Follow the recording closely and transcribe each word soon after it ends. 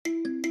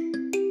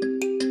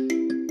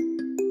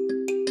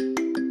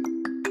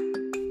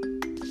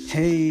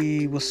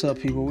Hey, what's up,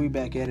 people? We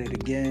back at it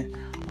again.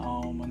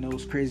 I know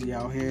it's crazy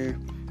out here.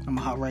 I'm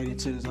gonna hop right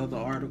into this other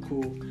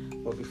article,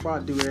 but before I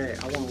do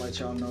that, I want to let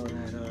y'all know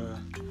that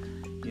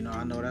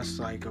I know that's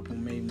like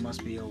maybe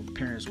must be a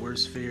parent's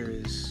worst fear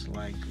is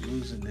like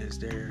losing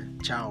their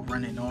child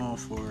running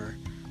off or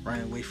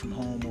running away from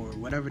home or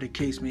whatever the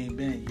case may have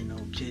been.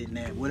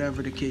 Kidnapped,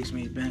 whatever the case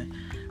may have been.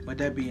 But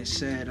that being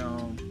said,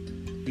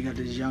 you got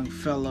this young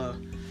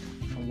fella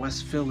from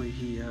West Philly.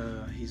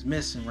 He's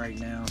missing right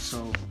now,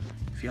 so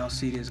if y'all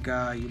see this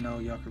guy, y'all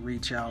can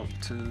reach out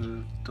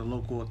to the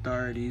local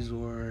authorities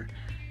or,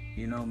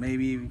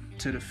 maybe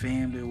to the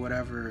family or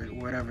whatever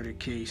the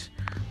case.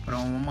 But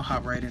I'm gonna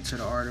hop right into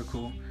the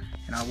article,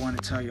 and I want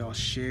to tell y'all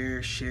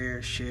share.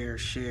 Just share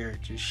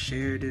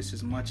this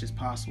as much as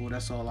possible.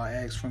 That's all I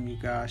ask from you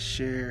guys.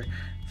 Share.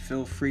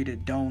 Feel free to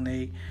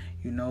donate.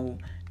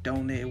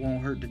 Donate. It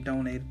won't hurt to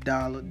donate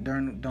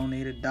 $1.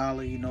 Donate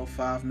 $1.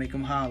 5 make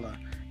them holler.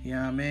 You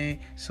know what I mean?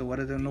 So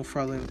no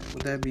further.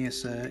 With that being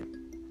said,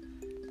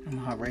 I'm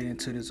gonna hop right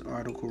into this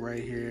article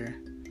right here.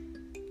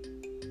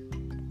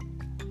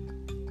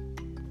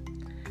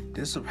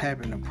 This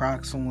happened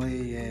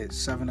approximately at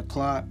 7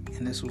 o'clock,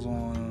 and this was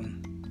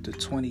on the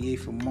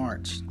 28th of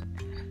March.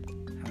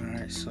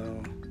 Alright,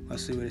 so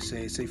let's see what it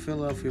says.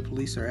 Philadelphia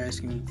police are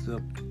asking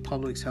the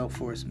public's help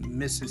for its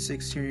missing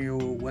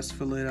 16-year-old West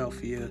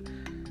Philadelphia.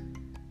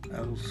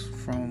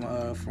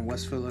 From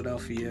West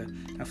Philadelphia.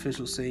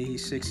 Officials say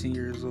he's 16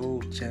 years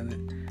old.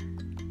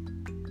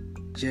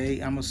 I'm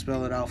gonna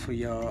spell it out for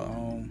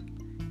y'all.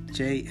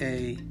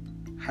 JA-NI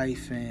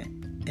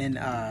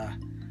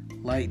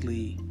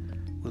Lighty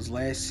was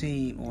last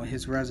seen on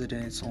his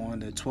residence on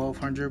the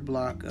 1200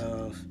 block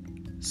of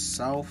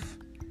South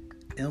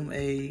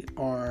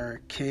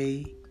Markeo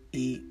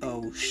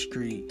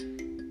Street.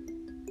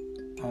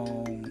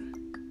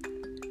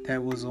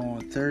 That was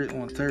on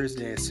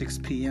Thursday at 6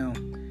 p.m.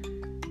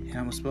 And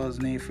I'm gonna spell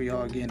his name for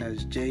y'all again.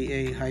 That's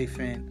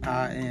JA-IN.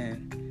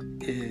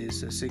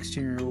 Is a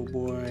 16-year-old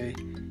boy.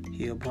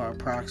 He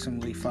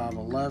approximately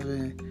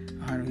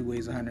 5'11". He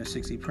weighs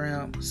 160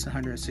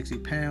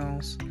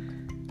 pounds,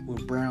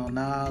 with brown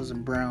eyes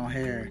and brown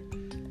hair.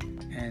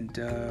 And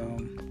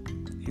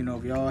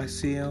if y'all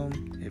see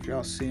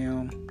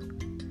him,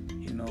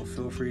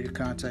 feel free to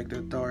contact the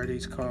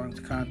authorities,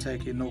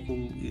 contact your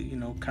local,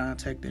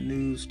 contact the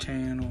news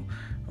channel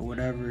or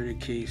whatever the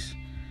case.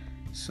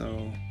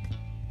 So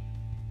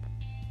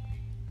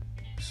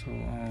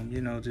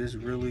just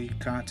really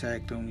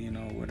contact them,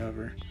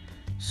 whatever.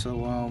 So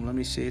let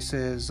me see. It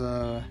says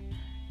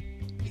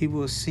he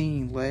was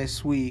seen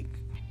last week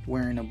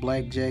wearing a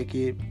black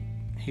jacket.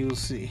 He was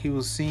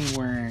seen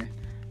wearing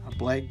a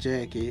black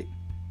jacket,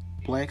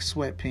 black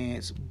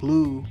sweatpants,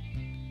 blue,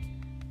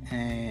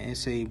 and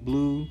it's a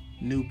blue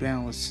New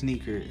Balance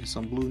sneaker.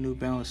 Some blue New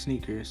Balance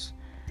sneakers.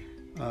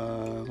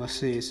 Let's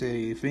see. It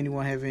say if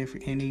anyone have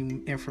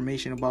any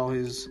information about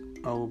his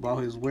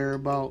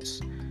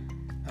whereabouts,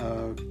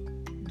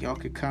 y'all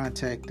could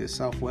contact the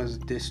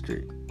Southwest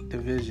District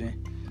Division.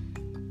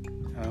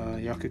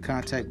 Y'all could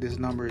contact this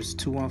number. It's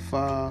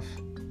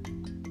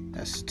 215.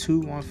 That's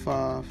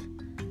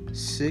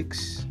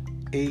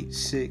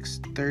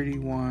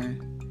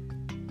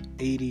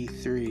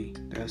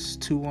 215-686-3183. That's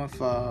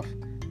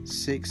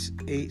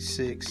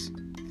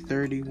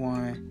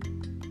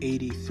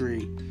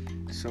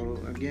 215-686-3183. So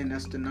again,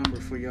 that's the number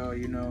for y'all.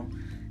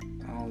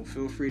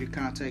 Feel free to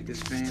contact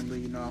this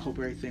family. I hope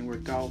everything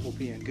worked out. Hope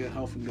you're in good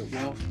health and good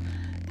wealth.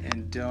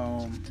 And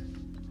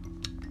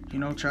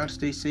try to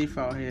stay safe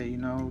out here.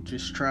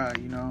 Just try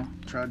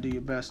to do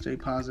your best. Stay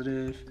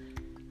positive.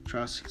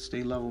 Try to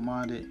stay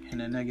level-minded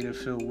in a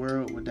negative-filled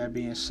world. With that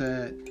being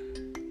said,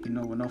 with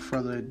no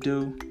further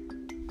ado,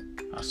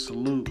 I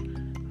salute.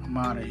 I'm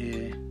out of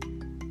here.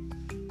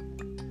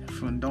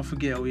 Don't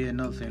forget,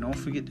 another thing. Don't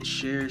forget to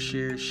share,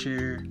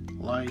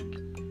 like,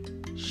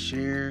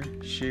 share.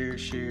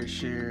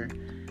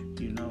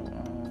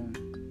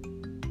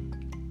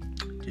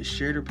 Just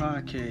share the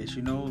podcast.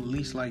 At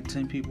least like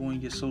 10 people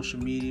on your social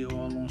media,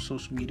 all on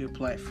social media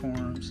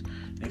platforms.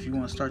 And if you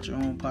want to start your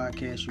own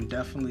podcast, you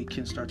definitely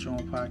can start your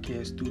own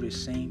podcast through the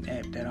same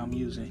app that I'm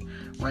using,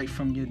 right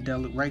from your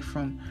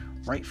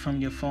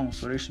phone.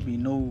 So there should be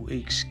no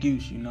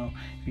excuse.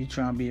 If you're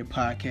trying to be a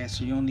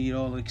podcaster, you don't need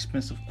all the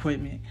expensive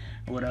equipment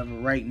or whatever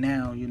right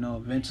now.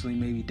 Eventually,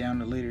 maybe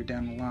later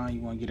down the line,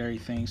 you want to get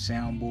everything,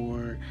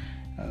 soundboard,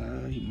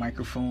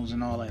 microphones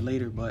and all that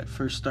later. But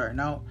first starting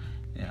out,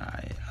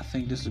 I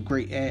think this is a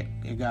great app.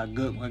 I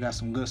got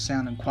some good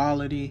sounding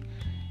quality,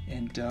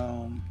 and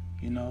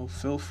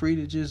feel free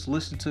to just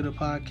listen to the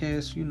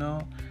podcast.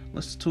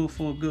 Listen to it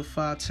for a good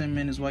 5-10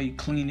 minutes while you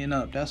cleaning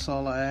up. That's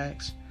all I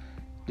ask.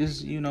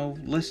 Just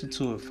listen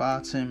to it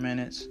 5-10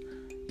 minutes.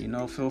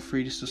 Feel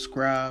free to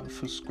subscribe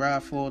for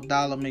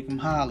 $1. Make them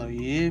holler.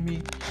 You hear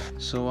me?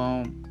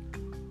 So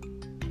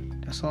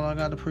that's all I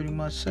got to pretty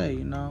much say.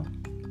 And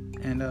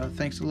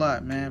thanks a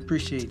lot, man.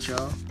 Appreciate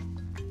y'all.